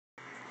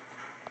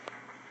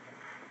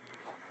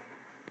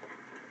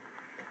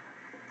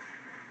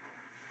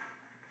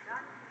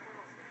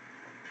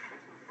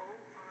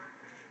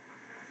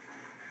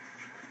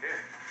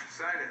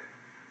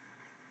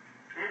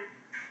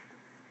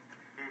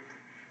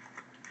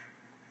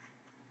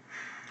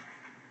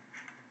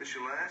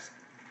since you last?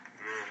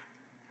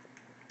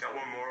 Got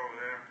one more over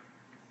there.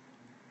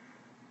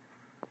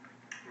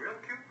 Real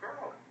cute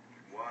girl.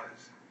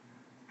 Was.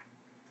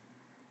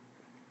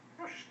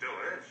 Well, she still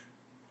is.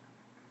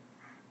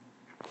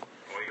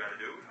 All you gotta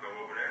do is go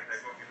over there,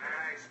 take off your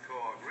hat. Nice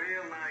talk.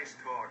 Real nice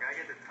talk. I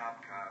get the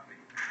top copy.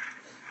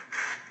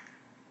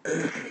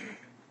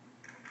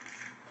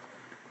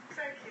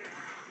 Thank you.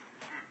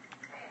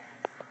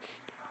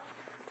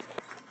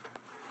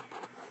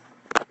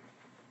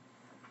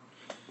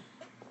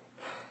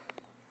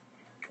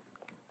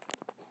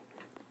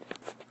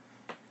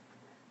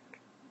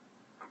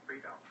 I'm free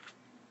now.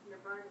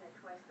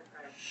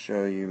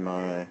 Show you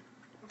my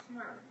What's the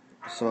matter?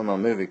 some of my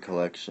movie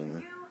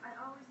collection.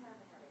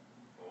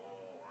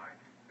 Oh, I can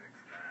fix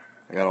that.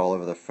 I got all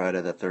over the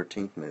Friday the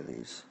 13th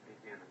movies.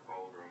 Meet me in the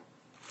cold room.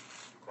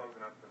 I'm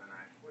closing up for the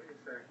night. What do you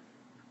say?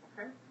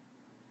 Okay.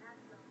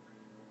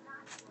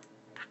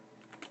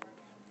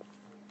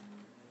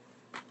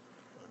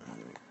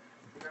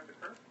 You got the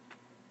curse?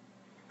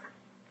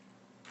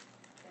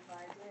 If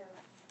I do,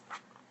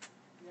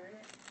 you're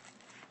it.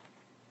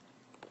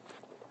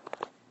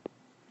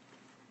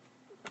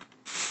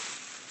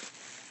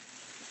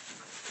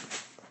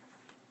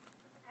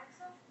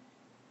 Axel?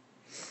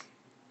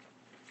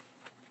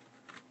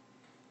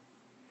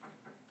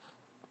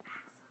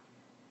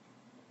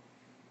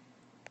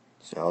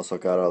 So I also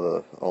got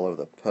all of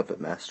the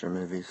Puppet Master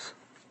movies.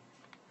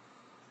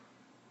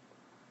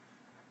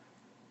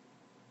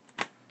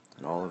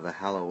 And all of the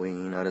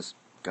Halloween. I just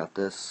got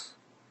this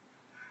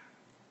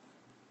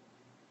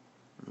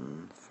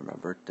for my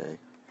birthday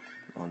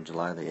on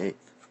July the 8th.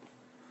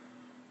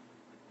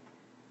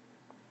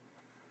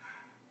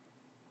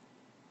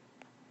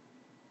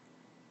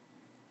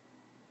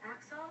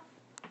 Axel?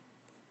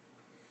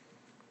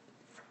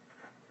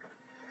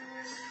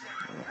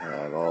 I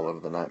have all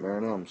of the Nightmare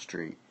on Elm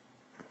Street.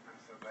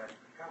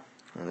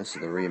 And this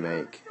is the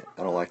remake.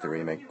 I don't like the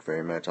remake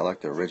very much. I like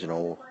the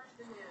original.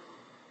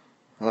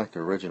 I like the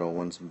original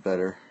ones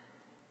better.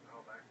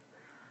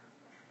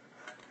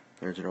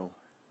 The original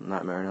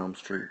Nightmare on Elm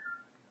Street.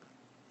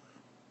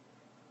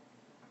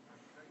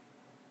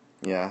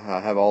 Yeah, I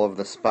have all of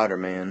the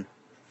Spider-Man.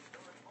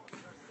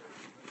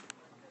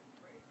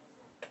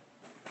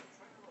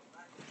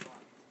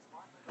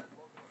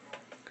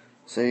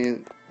 See,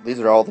 these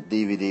are all the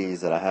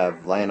DVDs that I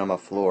have laying on my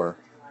floor.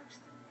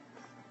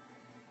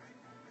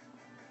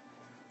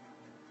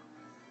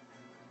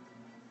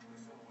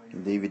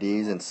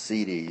 DVDs and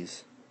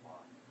CDs.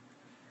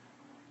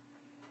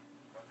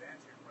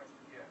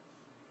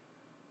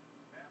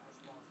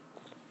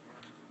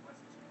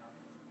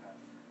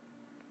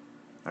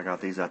 I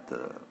got these at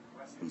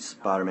these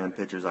Spider-Man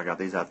pictures, I got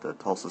these at the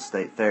Tulsa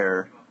State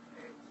Fair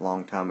a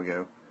long time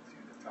ago.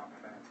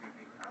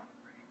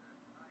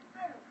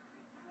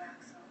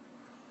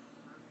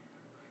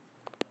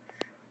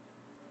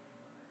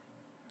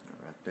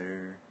 Right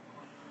there.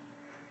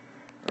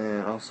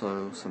 And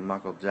also some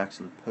Michael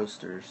Jackson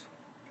posters.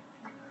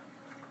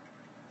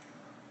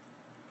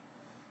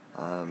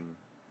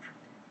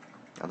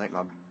 I think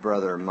my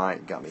brother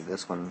Mike got me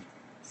this one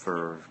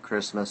for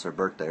Christmas or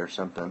birthday or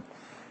something.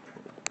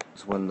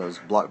 It's when those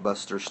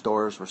Blockbuster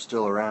stores were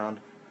still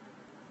around.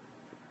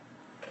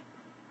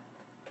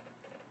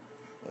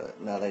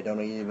 But now they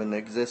don't even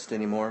exist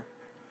anymore.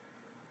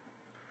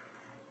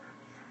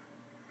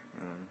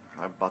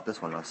 I bought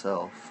this one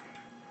myself.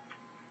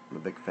 I'm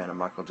a big fan of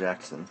Michael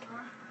Jackson.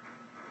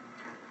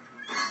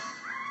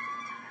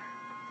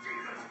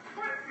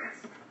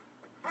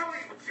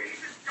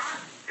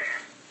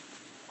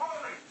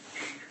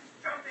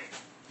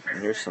 And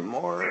here's some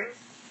more.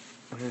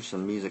 Here's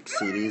some music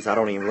CDs. I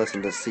don't even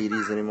listen to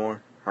CDs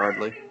anymore,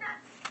 hardly.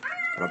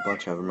 Got a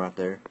bunch of them right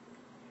there.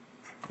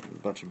 A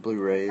bunch of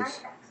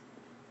Blu-rays.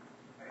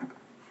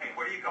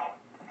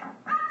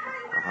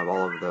 I have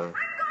all of the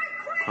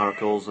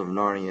Chronicles of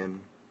Narnia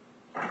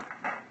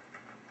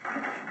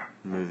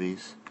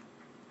movies.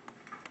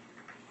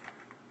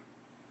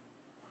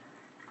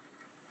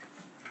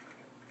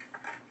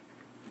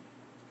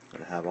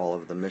 I have all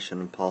of the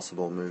Mission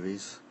Impossible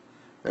movies.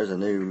 There's a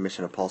new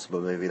Mission Impossible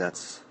movie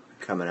that's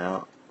coming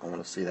out. I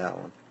want to see that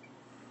one.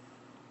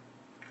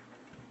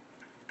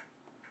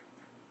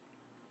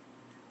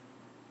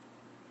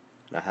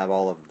 I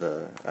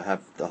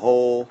have the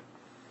whole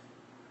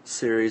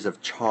series of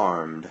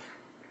Charmed.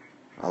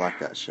 I like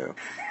that show.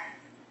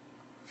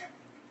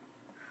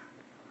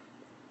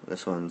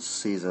 This one's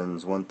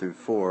seasons 1 through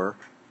 4.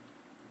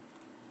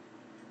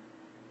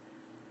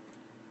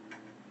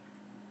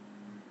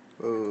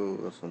 Oh,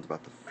 this one's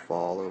about to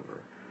fall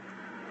over.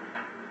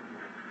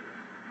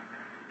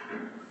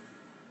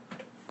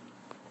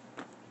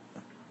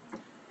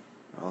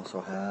 I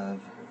also have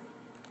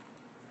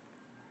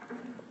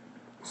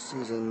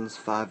seasons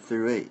 5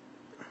 through 8.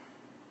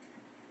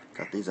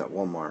 Got these at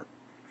Walmart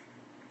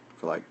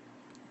for like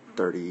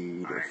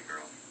 30 to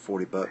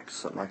 40 bucks,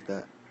 something like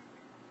that.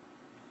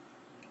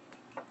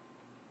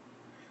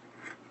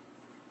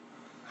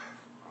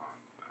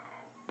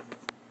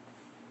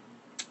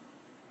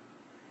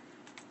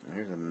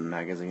 Here's a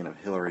magazine of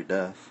Hilary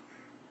Duff.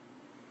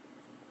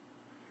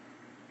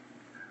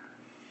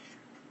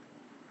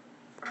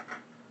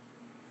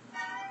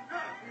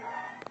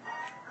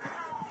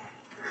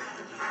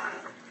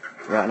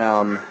 Right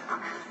now I'm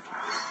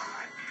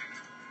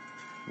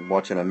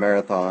watching a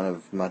marathon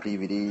of my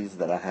DVDs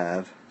that I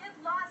have.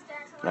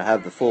 And I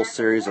have the full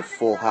series of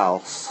Full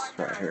House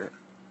right here.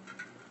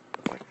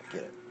 If I can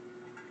get it.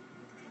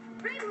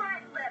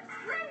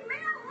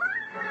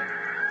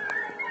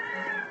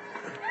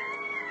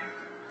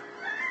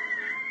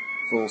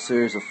 Full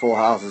series of Full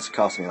Houses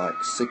cost me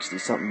like 60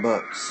 something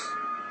bucks.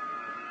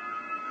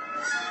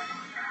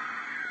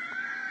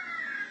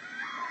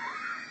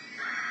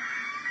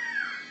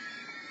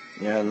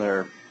 Yeah, and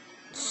they're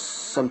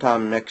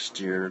sometime next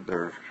year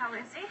they're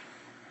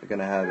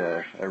gonna have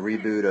a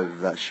reboot of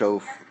that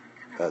show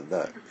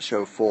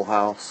Full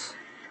House.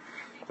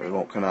 But it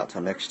won't come out till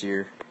next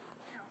year.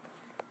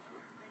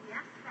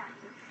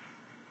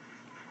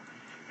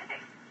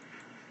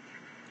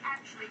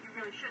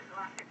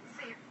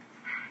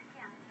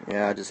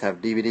 Yeah, I just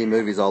have DVD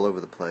movies all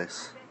over the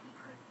place.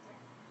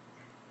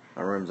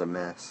 My room's a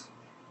mess.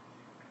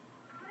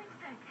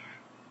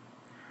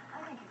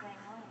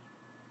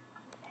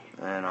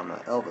 And I'm an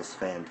Elvis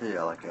fan too.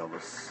 I like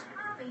Elvis.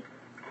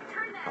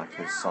 I like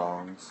his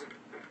songs.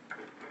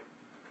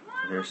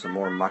 Here's some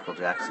more Michael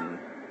Jackson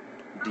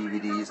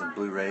DVDs and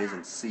Blu-rays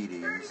and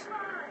CDs.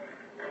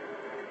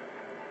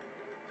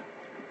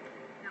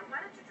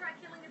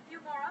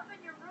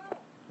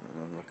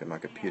 And look at my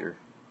computer.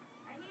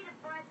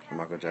 A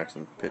Michael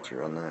Jackson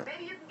picture on that.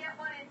 Maybe you can get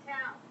one in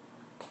town.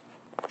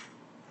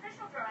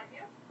 She'll drive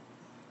you.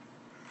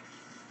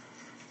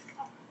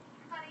 Oh,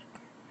 honey,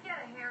 get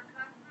a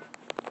haircut.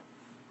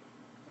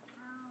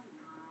 Oh,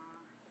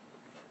 Mom.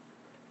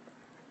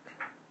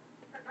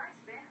 A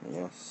nice man.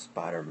 Yeah,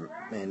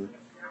 Spider-Man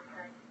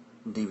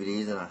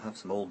DVDs, and I have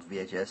some old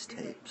VHS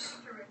tapes.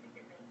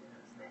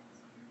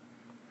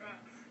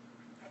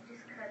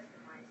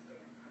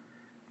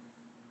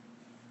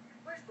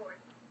 Where's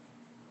Gordon?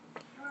 I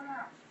don't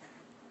know.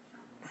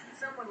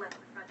 Someone left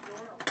the front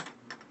door open.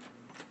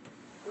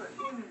 We're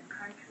in the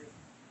country.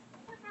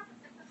 What happened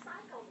to the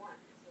cycle one?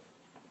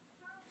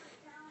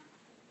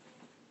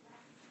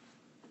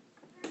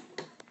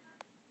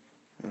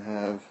 I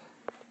have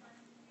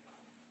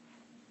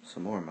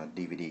some more in my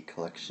DVD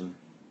collection.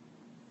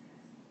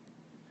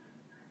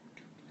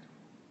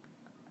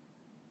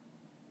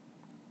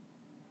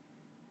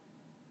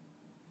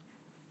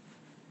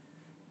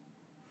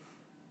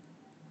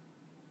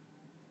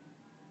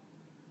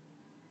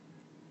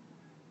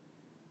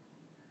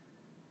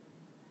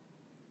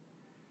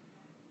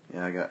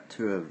 Yeah, I got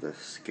two of the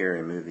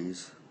scary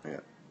movies. I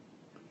got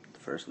the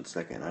first and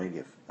second. I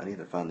need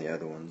to find the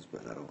other ones,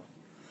 but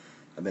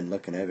I've been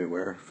looking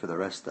everywhere for the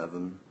rest of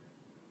them.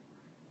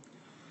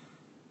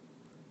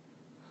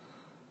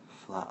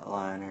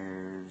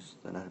 Flatliners.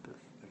 Then I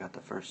got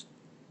the first.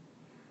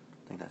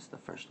 I think that's the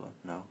first one.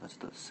 No, that's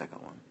the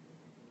second one.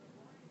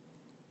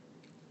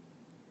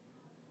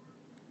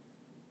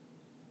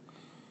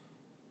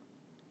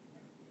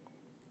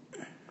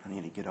 I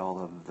need to get all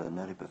of the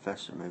Nutty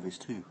Professor movies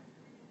too.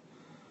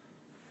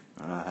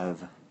 And I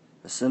have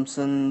The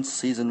Simpsons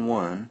Season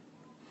 1.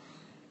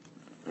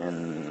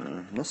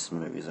 And this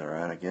movie's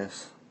alright, I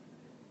guess.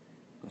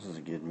 This is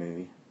a good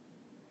movie.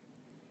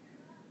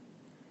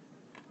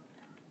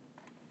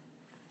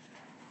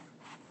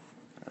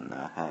 And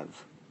I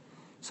have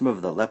some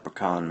of the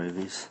Leprechaun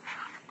movies.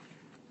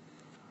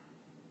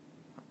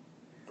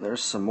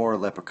 There's some more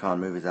Leprechaun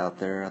movies out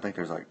there. I think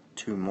there's like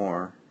 2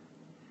 more.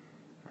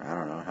 I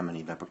don't know how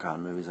many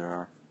Leprechaun movies there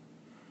are.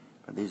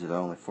 But these are the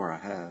only 4 I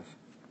have.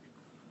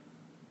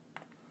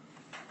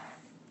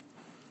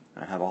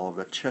 I have all of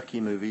the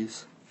Chucky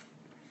movies.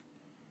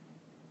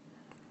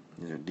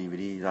 These are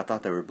DVDs. I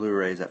thought they were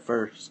Blu-rays at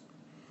first.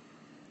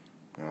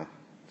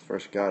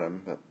 First got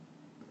them, but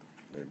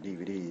they're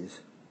DVDs.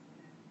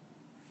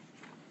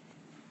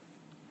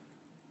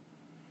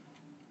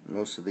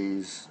 Most of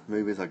these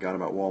movies I got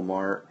them at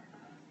Walmart.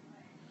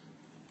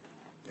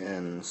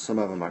 And some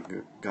of them I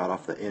got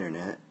off the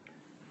internet.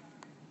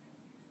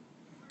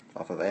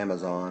 Off of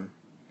Amazon.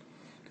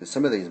 Because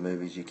some of these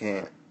movies you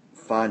can't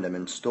find them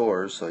in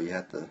stores, so you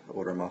have to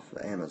order them off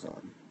of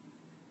Amazon.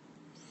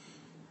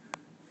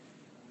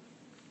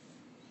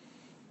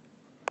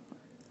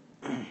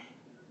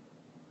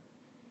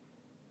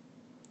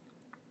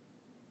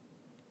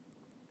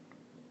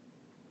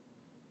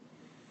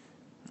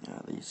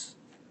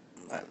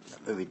 That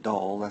movie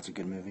Doll, that's a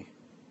good movie.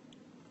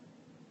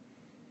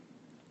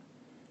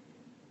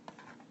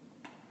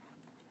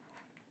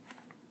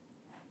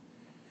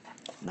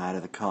 Night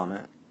of the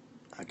Comet.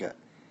 I got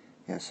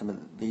some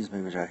of these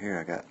movies right here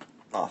I got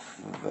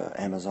off of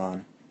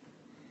Amazon.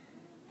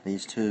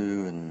 These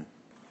 2 and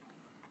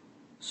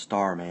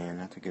Starman,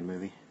 that's a good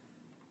movie.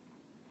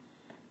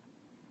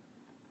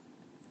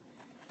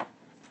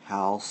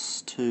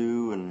 House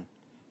 2 and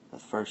the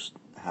first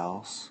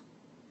House.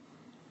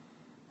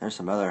 There's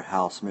some other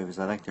House movies.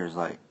 I think there's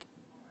like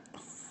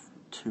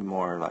 2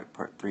 more, like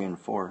part 3 and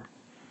 4.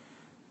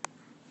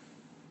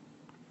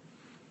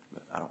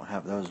 but I don't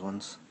have those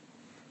ones.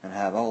 And I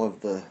have all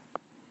of the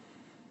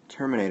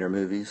Terminator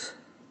movies.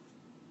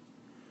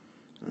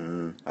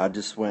 I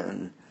just went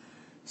and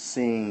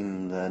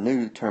seen the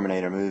new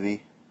Terminator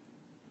movie.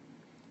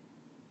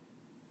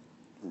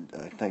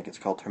 I think it's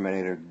called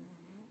Terminator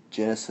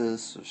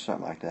Genesis or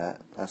something like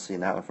that. I seen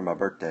that one for my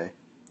birthday.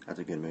 That's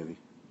a good movie.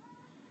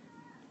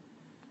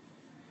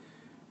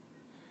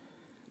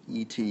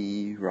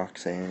 E.T.,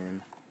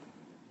 Roxanne.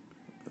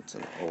 That's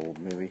an old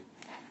movie.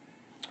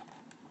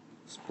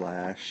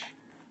 Splash.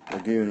 The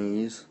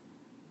Goonies.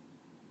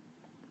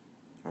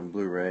 On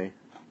Blu-ray.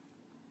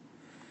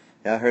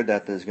 Yeah, I heard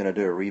that there's going to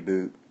do a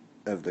reboot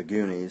of The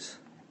Goonies.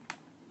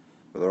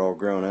 Where they're all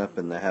grown up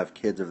and they have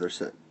kids of their...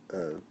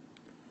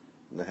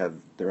 they have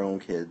their own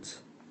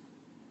kids.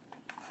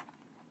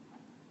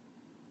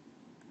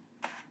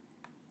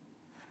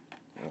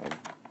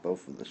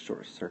 Both of the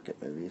Short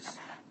Circuit movies.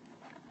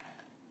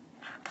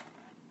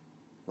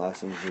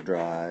 License to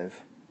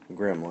Drive,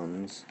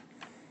 Gremlins.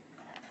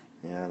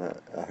 Yeah,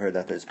 I heard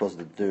that they're supposed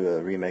to do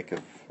a remake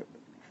of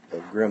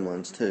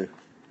Gremlins too.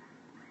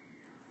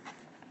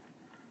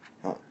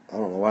 I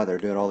don't know why they're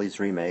doing all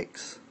these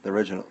remakes. The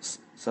originals,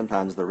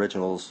 sometimes the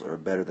originals are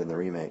better than the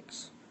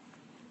remakes.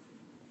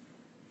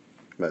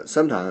 But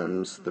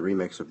sometimes the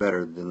remakes are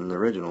better than the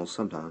originals,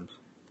 sometimes.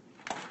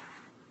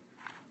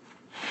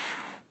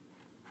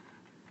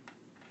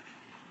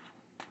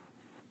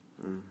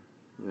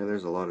 Yeah,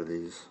 there's a lot of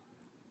these.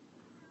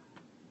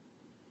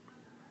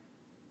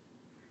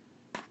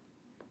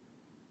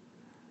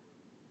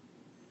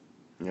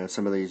 You know,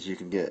 some of these you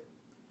can get,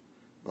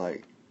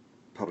 like,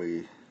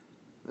 probably,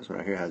 this one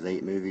right here has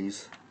 8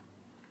 movies.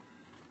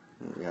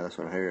 Yeah, this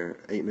one right here,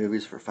 8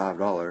 movies for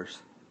 $5.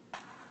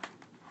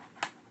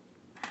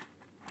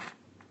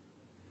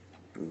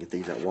 You can get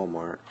these at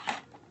Walmart.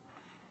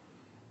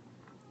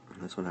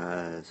 This one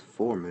has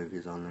 4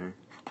 movies on there,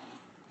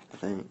 I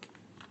think.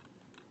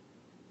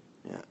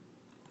 Yeah.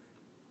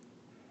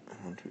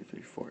 1, 2,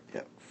 3, 4.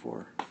 Yep,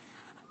 4.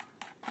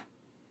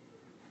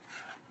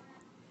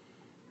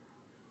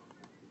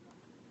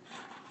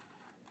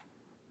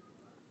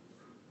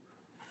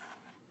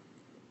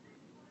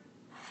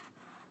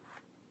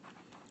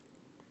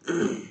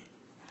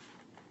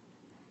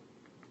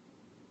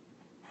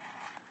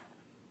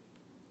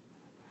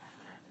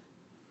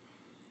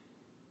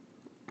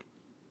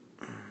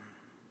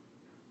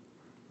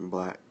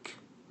 Black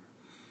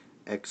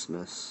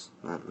Xmas.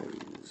 That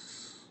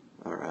movie's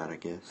alright, I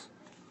guess.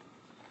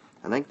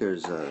 I think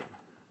there's a.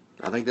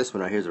 I think this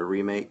one right here is a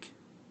remake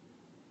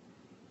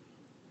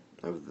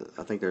of the.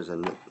 I think there's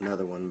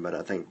another one, but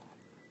I think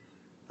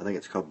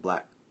it's called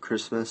Black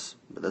Christmas,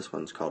 but this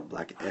one's called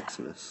Black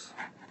Xmas.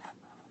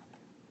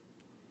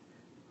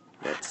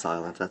 That's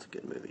Silence. That's a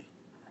good movie.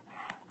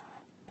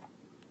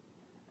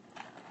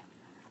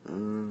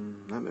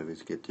 That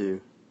movie's good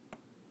too.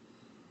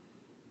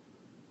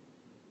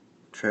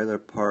 Trailer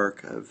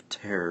Park of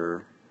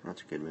Terror.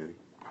 That's a good movie.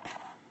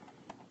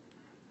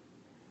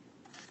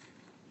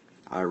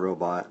 I,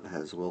 Robot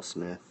has Will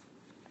Smith.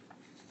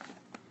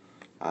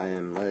 I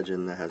Am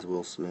Legend that has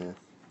Will Smith.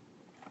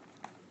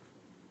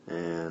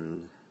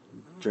 And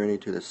Journey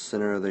to the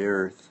Center of the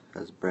Earth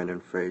has Brendan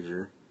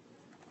Fraser.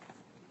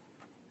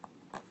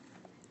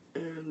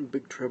 And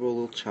Big Trouble in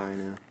Little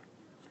China.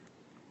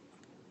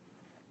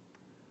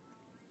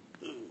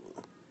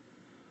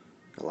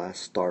 The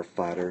Last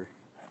Starfighter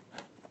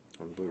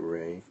on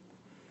Blu-ray.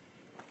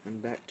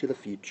 And Back to the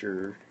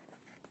Future.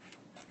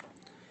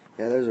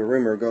 Yeah, there's a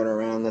rumor going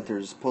around that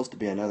there's supposed to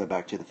be another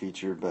Back to the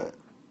Future, but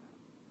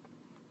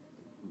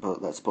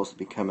that's supposed to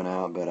be coming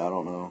out, but I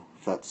don't know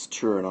if that's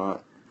true or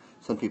not.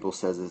 Some people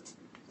says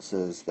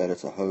that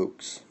it's a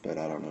hoax, but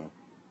I don't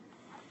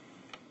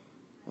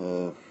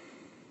know.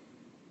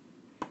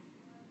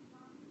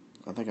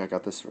 I think I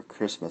got this for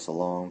Christmas a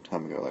long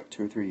time ago, like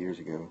 2 or 3 years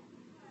ago.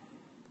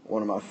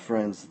 One of my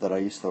friends that I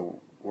used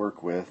to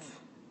work with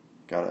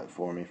got it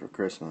for me for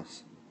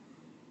Christmas.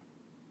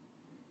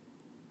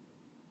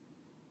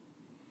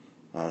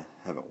 I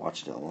haven't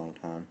watched it in a long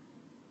time.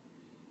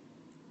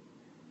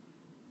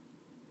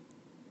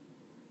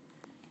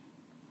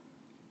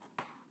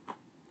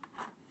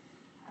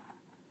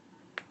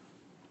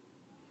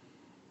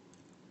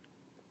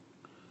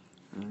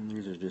 And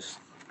these are just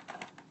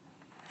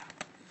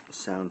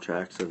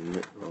soundtracks of,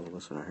 well,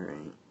 this one right here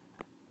ain't.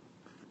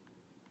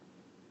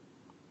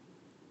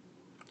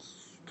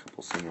 A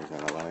couple singers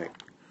that I like.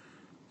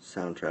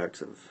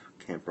 Soundtracks of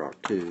Camp Rock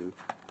 2.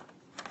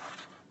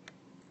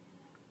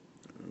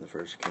 And the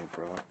first Camp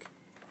Rock.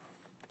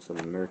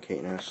 Some Mary-Kate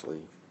and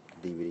Ashley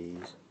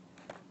DVDs.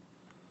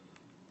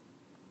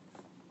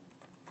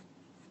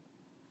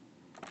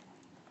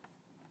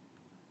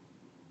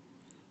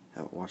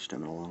 Haven't watched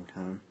them in a long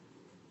time.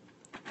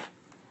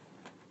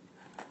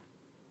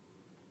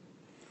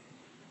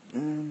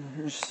 And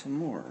here's some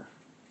more.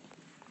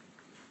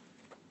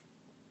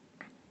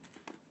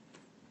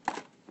 This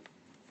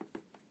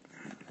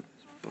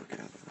book out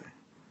of the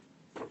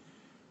way.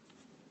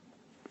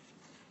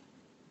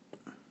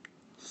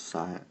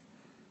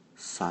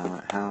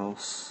 Silent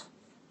House.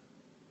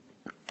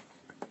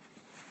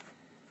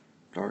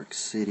 Dark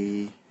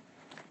City,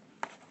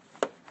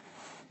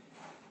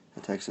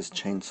 The Texas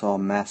Chainsaw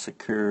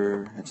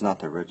Massacre. It's not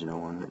the original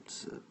one.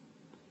 It's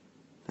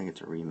I think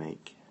it's a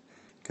remake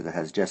because it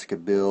has Jessica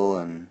Biel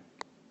and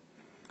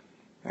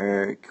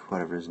Eric,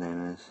 whatever his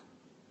name is.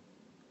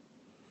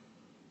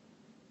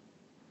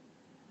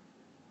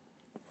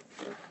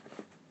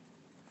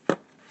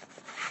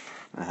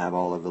 I have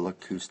all of the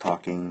Look Who's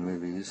Talking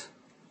movies.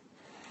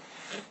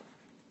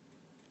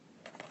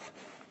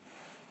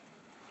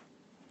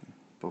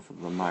 Both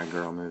of the My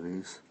Girl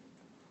movies.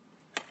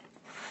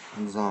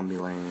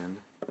 Zombieland.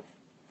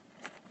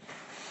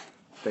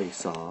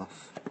 Face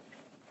Off.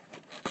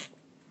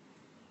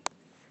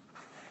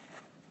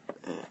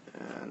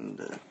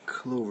 And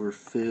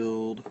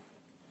Cloverfield.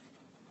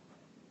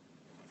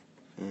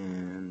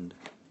 And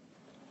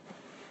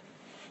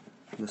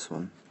this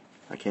one.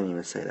 I can't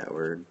even say that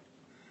word.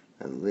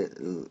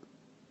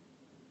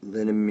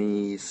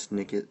 Linamy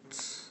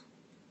Snickets.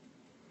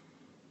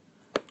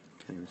 Can't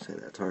even say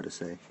that. It's hard to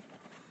say.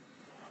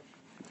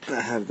 I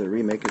have the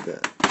remake of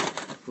the.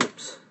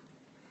 Whoops.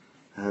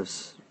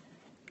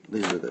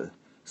 These are the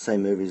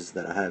same movies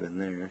that I have in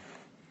there.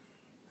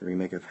 The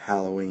remake of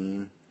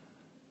Halloween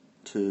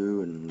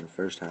 2 and the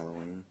first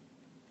Halloween.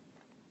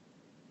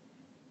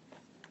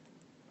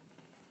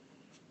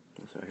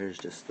 So here's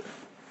just the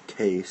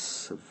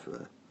case of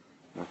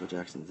Michael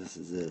Jackson. This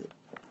is it.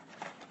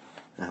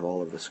 I have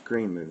all of the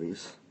Scream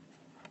movies.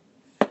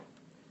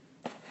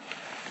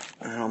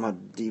 And all my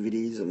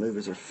DVDs and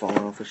movies are falling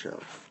off the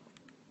shelf.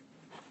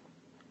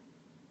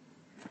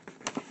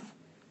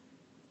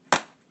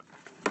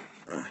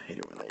 I hate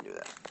it when they do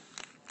that.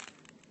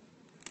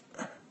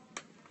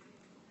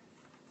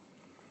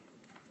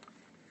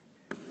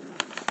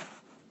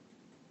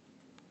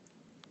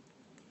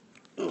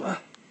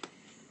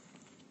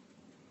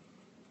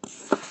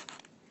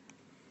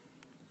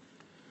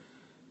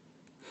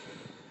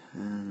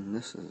 And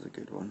this is a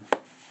good one.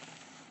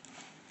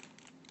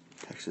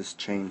 Texas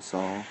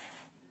Chainsaw.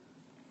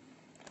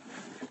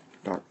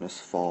 Darkness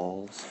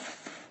Falls.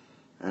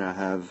 And I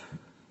have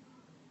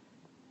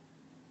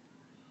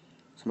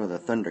some of the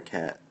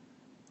Thundercat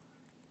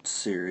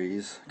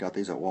series. Got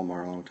these at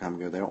Walmart a long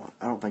time ago.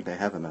 I don't think they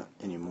have them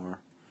anymore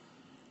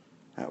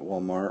at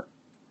Walmart.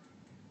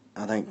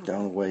 I think the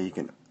only way you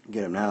can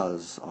get them now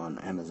is on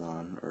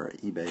Amazon or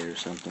eBay or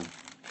something.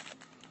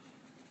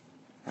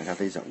 I got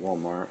these at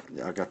Walmart.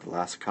 I got the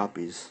last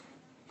copies.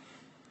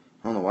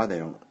 I don't know why they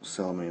don't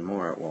sell them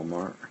anymore at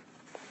Walmart.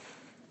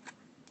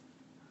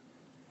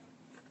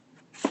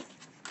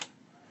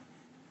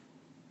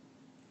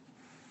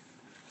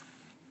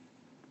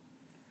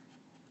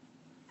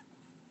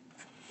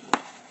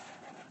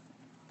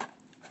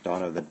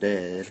 Dawn of the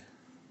Dead.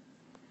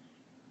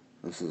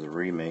 This is a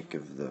remake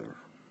of the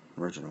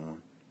original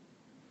one.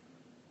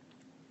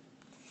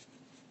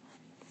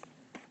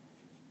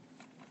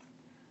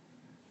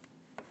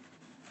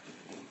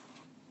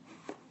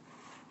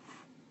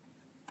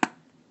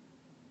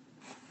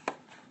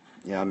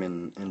 Yeah, I'm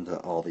into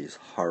all these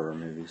horror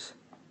movies.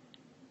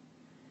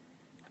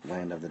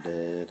 Land of the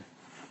Dead.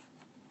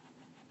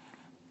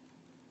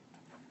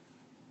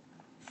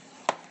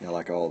 Yeah, I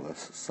like all the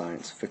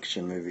science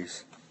fiction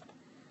movies.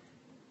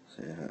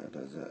 See how it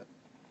does that.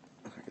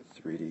 It's like a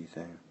 3D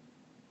thing.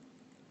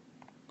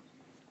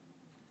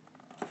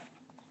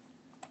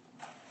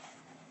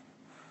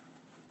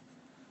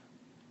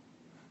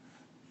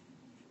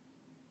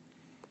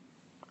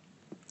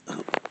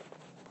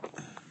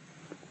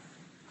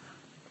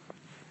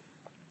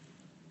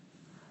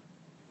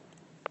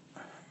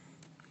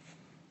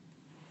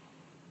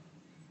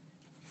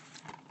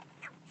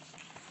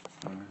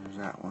 There's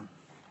that one.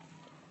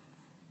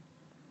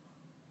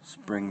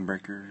 Spring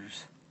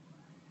Breakers.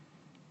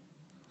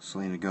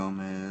 Selena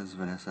Gomez,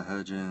 Vanessa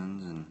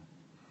Hudgens, and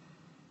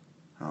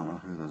I don't know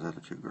who those other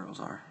two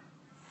girls are.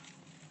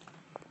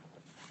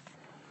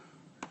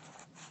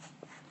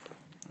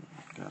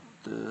 Got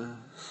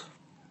this.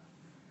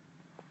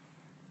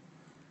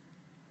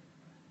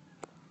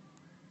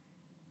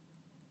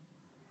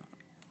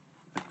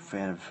 Big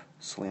fan of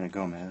Selena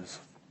Gomez.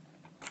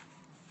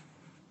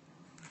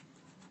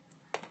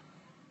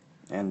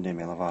 And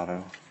Demi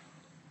Lovato.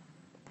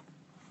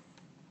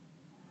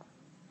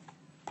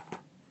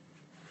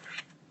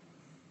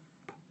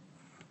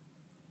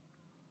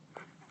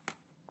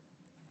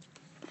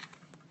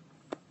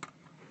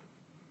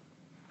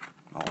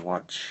 I'll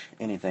watch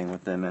anything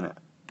with them in it.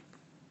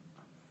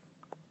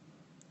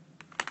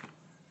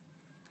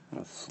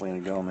 With Selena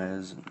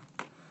Gomez and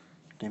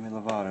Demi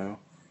Lovato.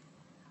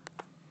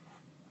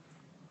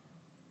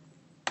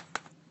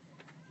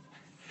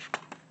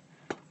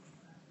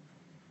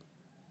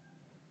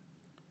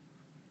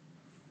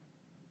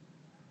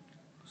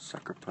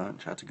 Sucker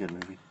Punch, that's a good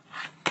movie.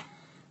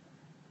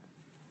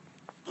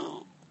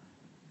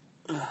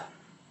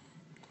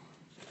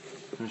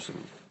 There's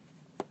some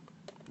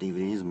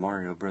DVDs of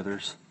Mario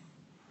Brothers.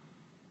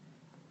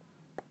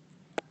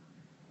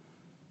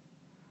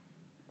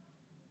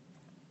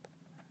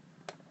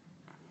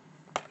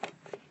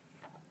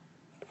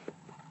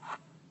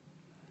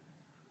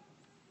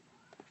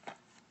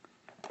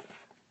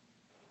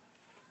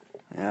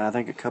 Yeah, I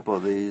think a couple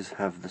of these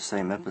have the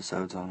same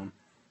episodes on them.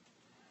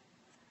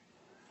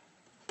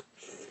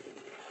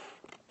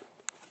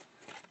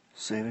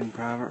 Saving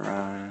Private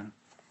Ryan,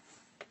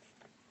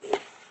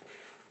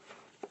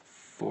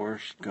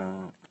 Forrest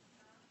Gump,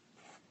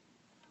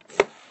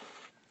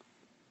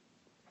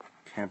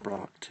 Camp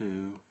Rock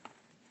 2,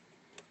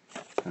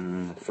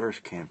 and the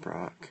first Camp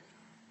Rock.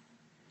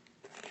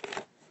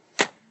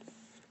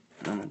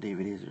 None of the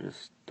DVDs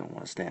just don't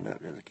want to stand up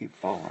because they keep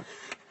falling.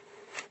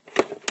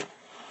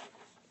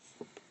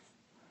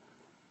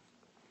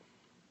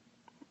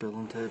 Bill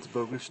and Ted's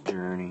Bogus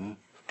Journey,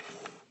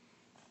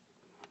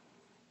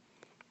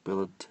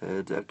 Bill and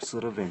Ted's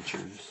Excellent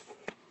Adventures.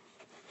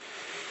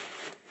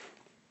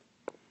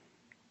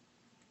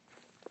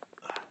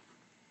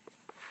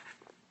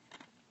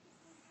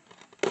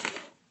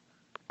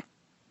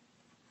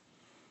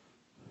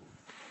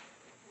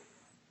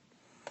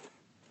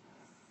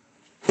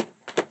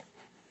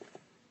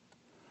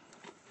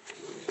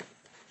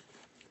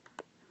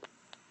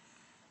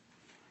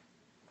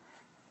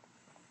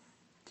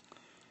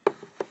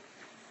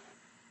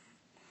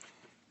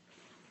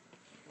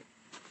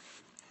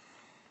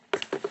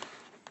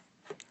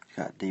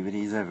 Got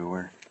DVDs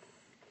everywhere.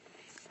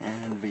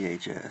 And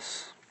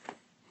VHS.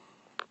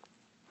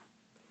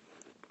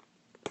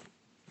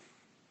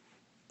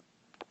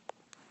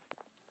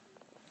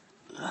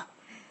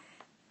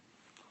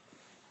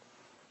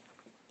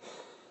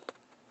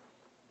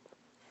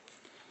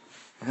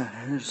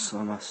 Yeah, here's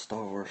some of my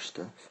Star Wars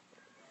stuff.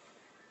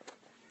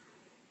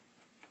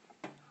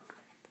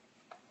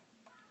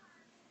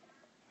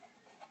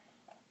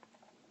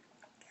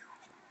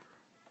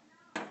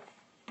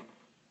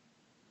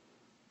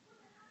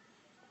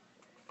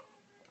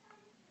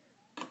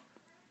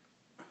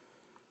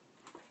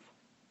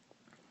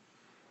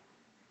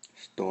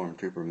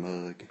 Stormtrooper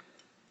mug.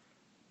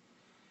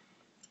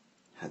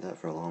 Had that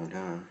for a long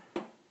time.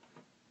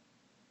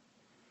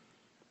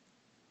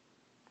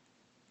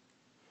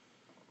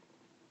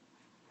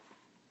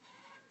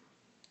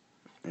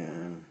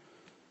 And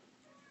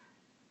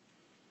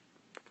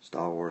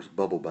Star Wars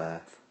bubble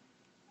bath.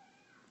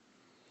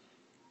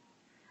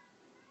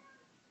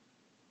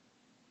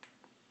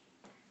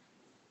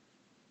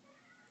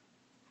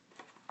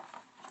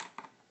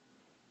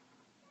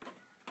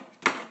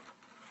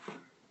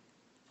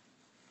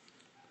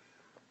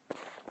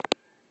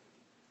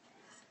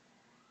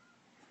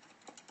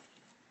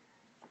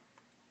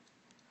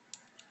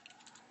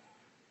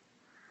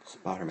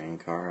 Spider-Man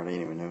car. I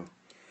didn't even know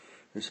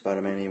who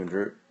Spider-Man even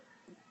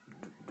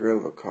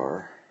drove a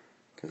car,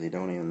 because he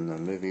don't even in the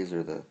movies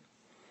or the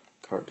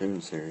cartoon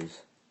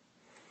series.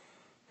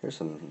 Here's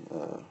some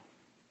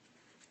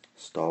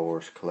Star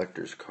Wars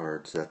collector's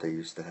cards that they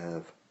used to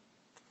have.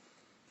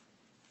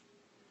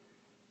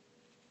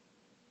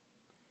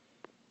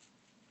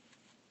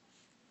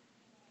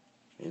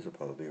 These will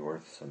probably be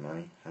worth some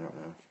money. I don't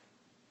know.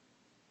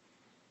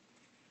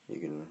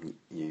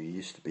 You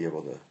used to be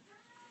able to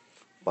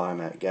buy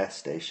them at gas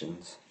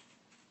stations.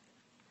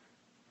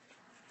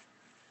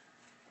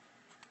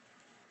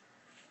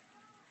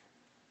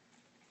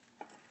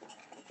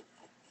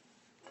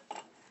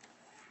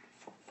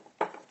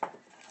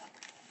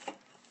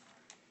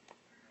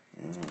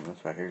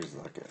 This right here is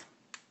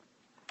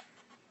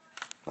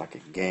like a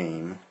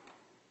game.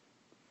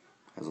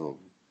 Has a little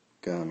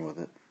gun with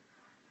it.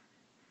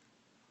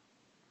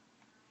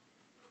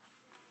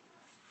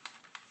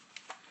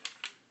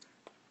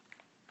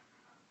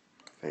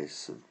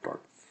 Face of Darth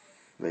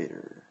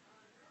Vader.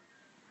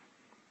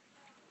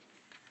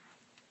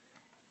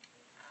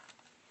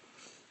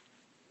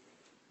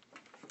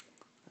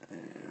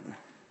 And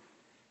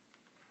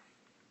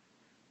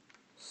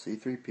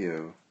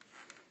C-3PO.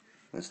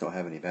 This don't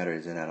have any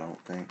batteries in it, I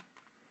don't think.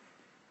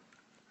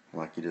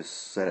 Like, you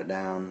just set it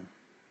down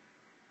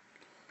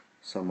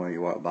somewhere, you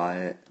walk by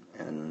it,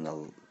 and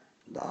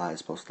the eye is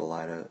supposed to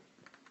light up.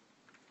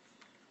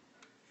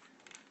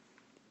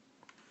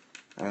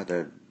 I thought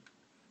that'd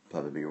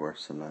probably be worth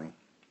some money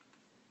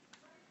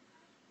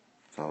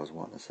if I was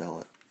wanting to sell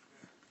it.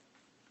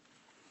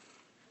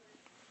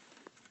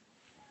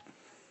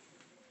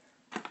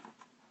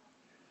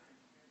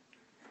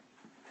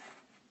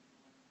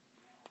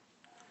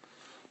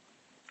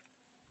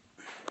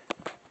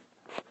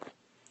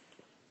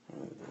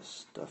 Move this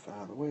stuff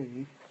out of the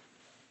way.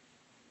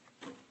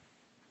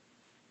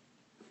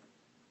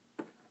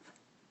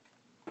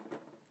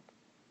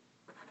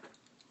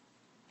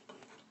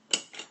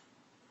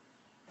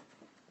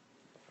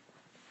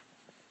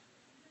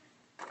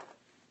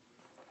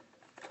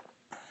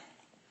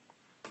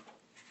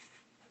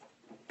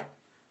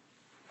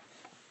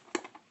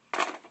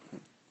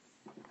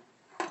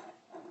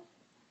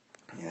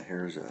 Yeah,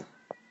 here's a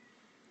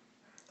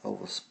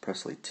Elvis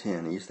Presley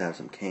tin. He used to have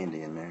some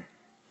candy in there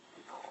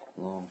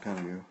a long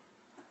time ago.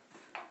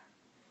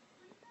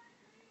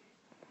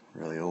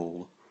 Really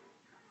old.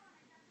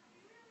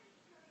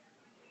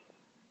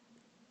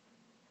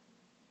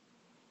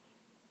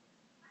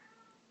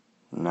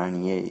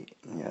 '98.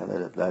 Yeah,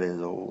 that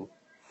is old.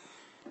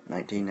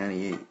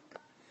 1998.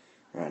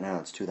 Right now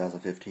it's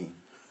 2015.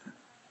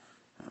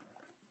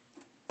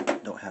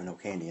 have no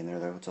candy in there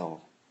though. It's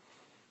all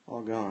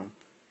gone.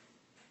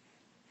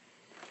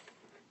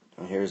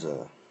 And here's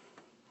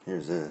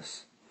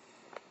this.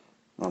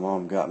 My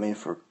mom got me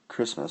for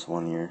Christmas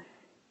one year.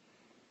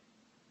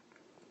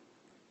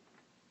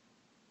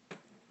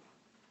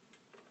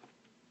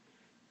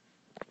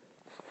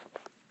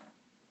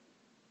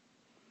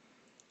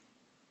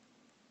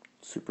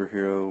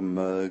 Superhero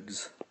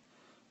mugs,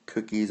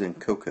 cookies, and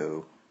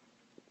cocoa.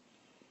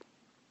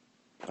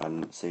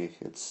 See,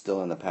 it's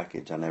still in the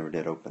package. I never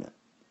did open it.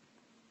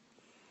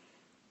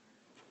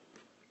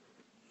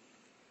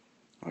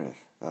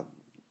 I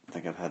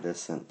think I've had this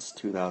since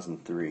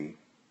 2003.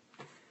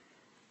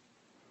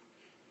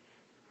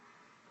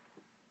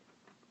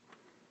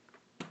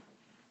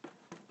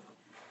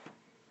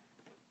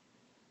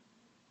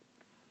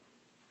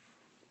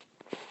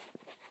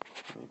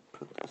 Let me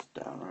put this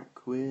down right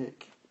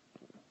quick.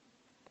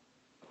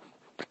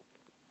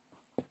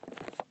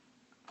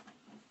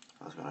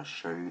 I was going to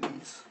show you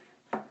these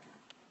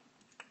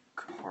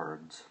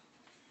cards.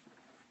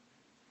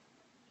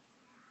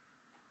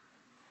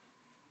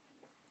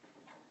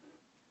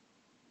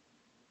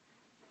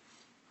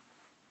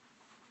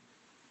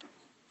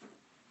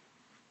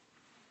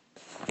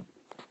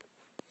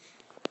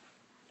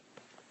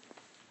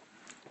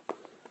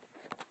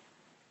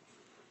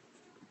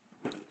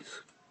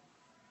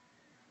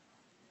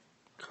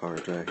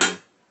 Cards right here.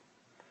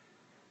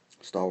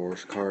 Star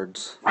Wars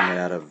cards made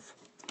out of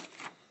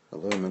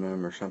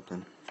aluminum or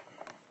something.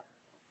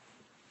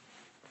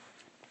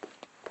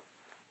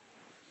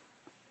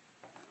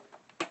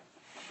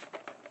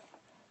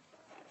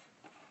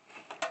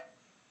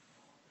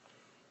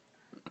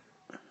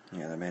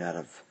 Yeah, they're made out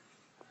of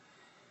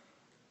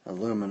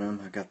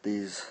aluminum. I got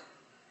these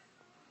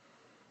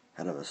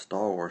out of a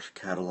Star Wars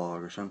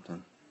catalog or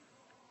something.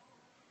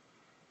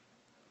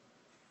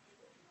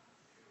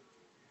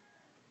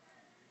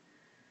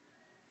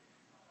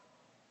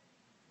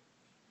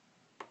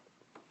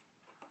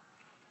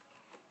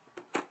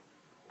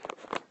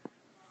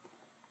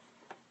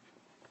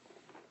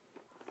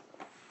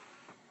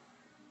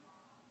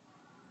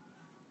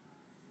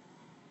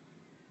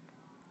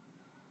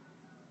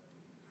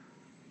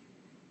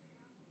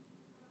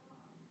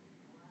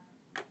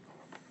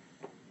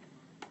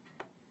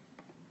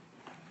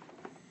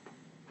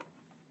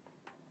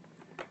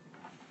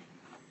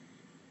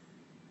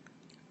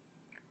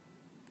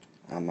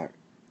 I'm not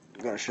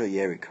gonna show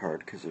you every card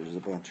because there's a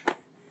bunch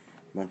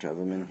of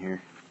them in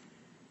here.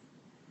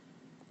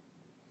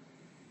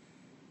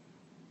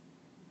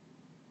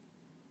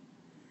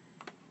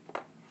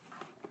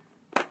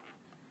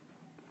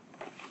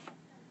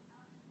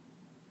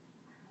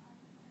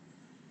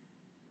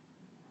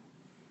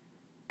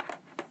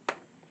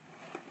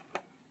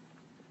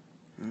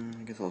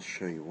 I guess I'll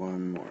show you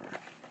one more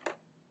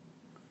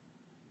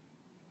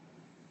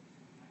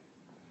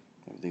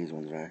of these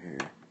ones right here.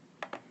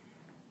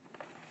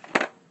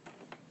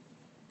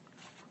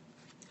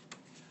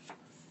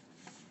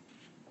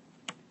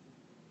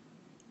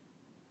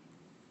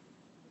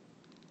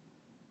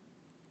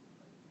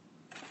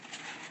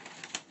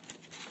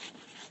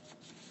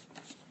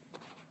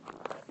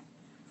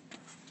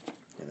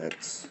 Yeah,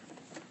 that's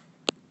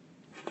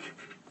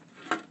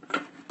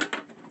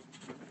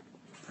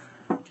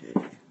okay.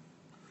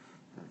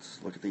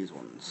 Let's look at these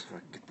ones. If I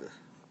can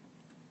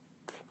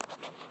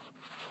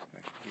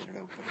get it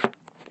open.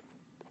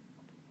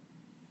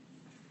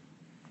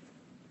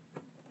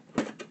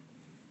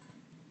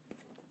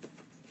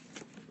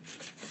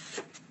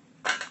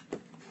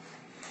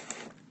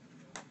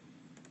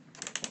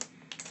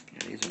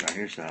 Yeah, these ones right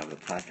here still have the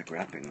plastic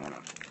wrapping on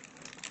them.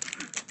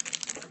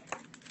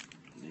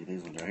 See,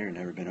 these ones right here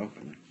never been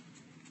opened.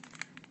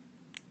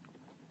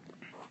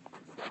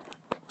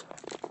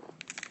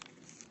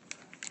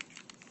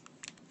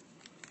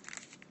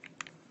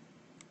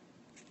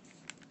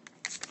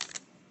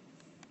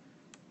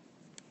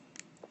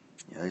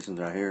 Yeah, these ones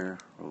right here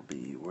will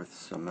be worth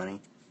some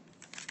money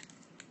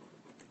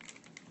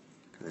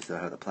because they still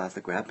have the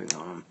plastic wrapping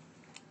on them.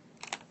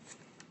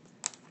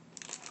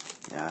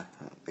 Yeah,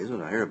 these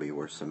ones right here will be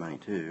worth some money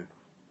too.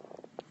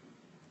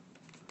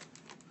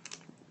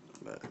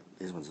 But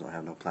these ones don't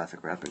have no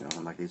plastic wrapping on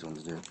them like these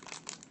ones do.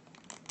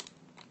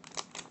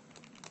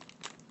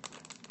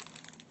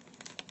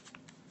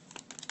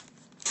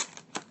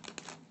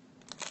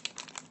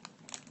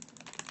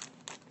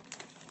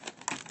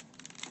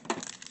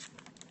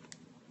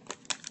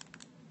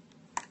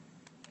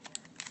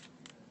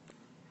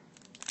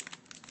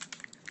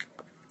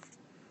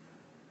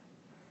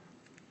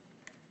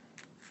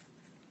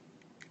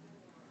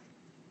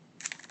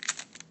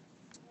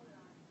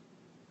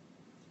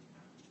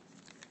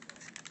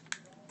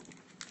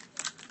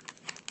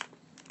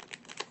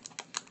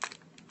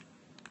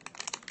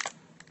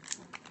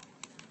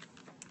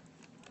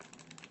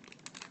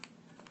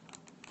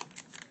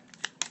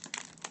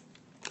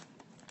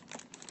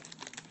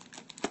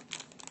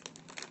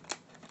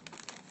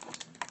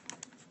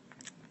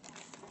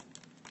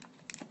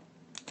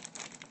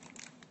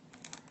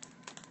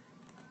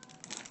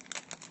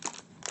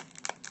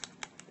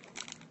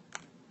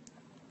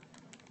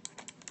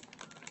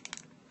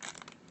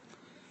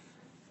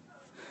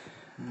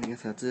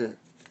 guess that's it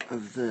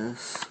of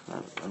this.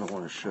 I don't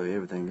want to show you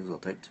everything because it'll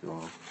take too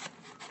long.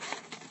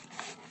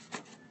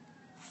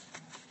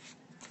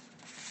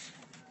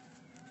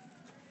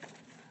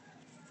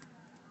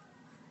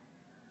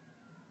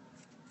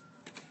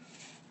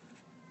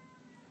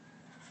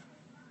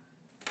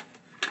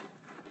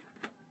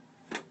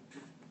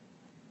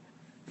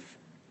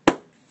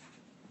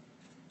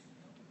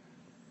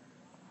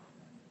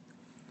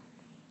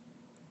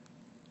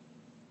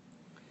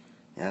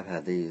 Yeah, I've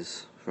had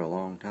these for a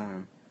long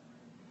time.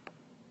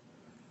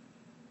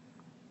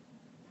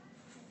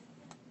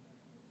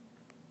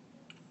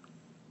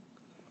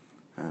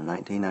 In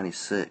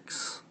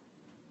 1996.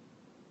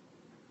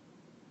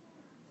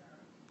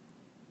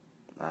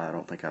 I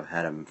don't think I've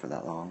had them for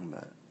that long,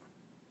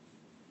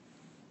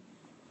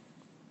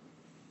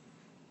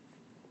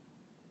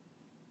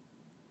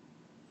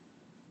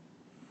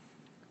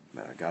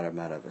 but I got them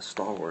out of a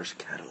Star Wars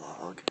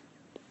catalog.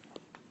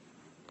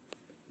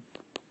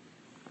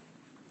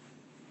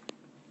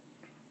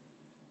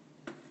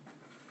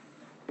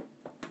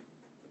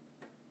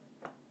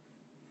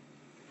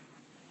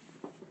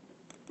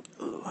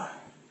 Ooh.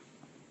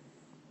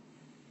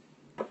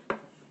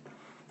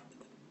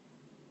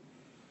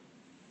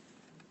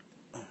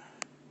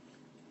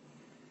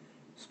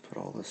 Let's put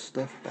all this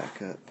stuff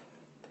back up.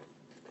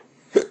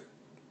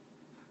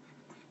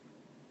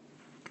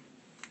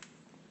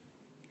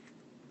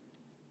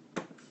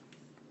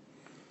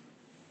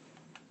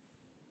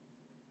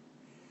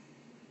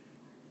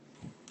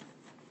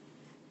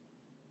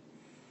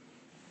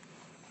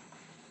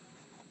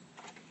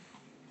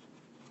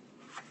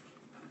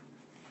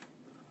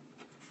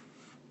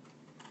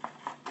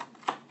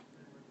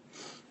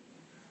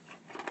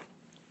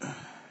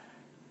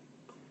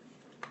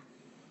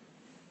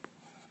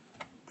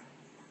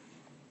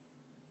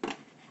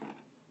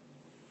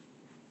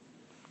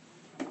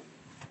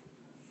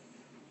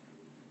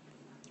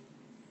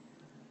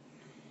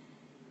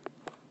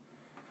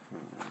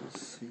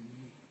 Let's see.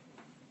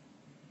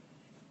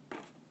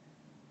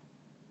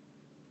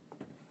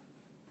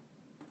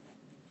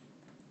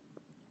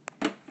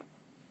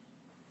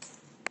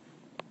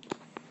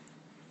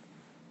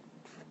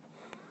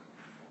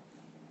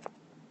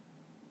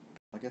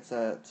 I guess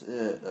that's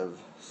it of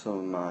some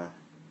of my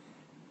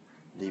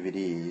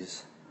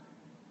DVDs.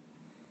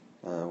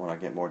 When I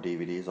get more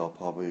DVDs, I'll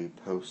probably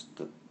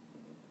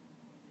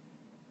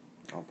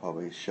I'll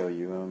probably show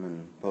you them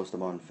and post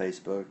them on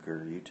Facebook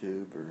or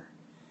YouTube or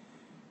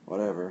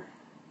whatever.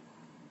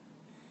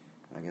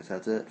 I guess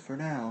that's it for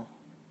now.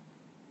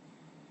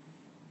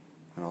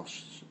 And I'll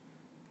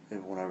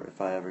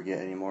if I ever get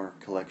any more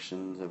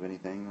collections of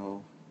anything,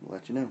 I'll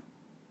let you know.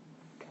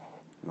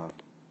 My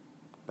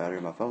battery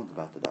of my phone's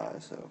about to die,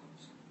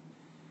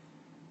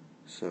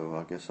 so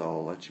I guess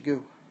I'll let you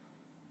go.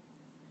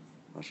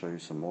 I'll show you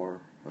some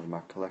more of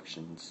my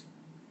collections.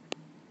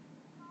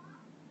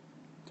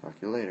 Talk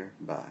to you later.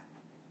 Bye.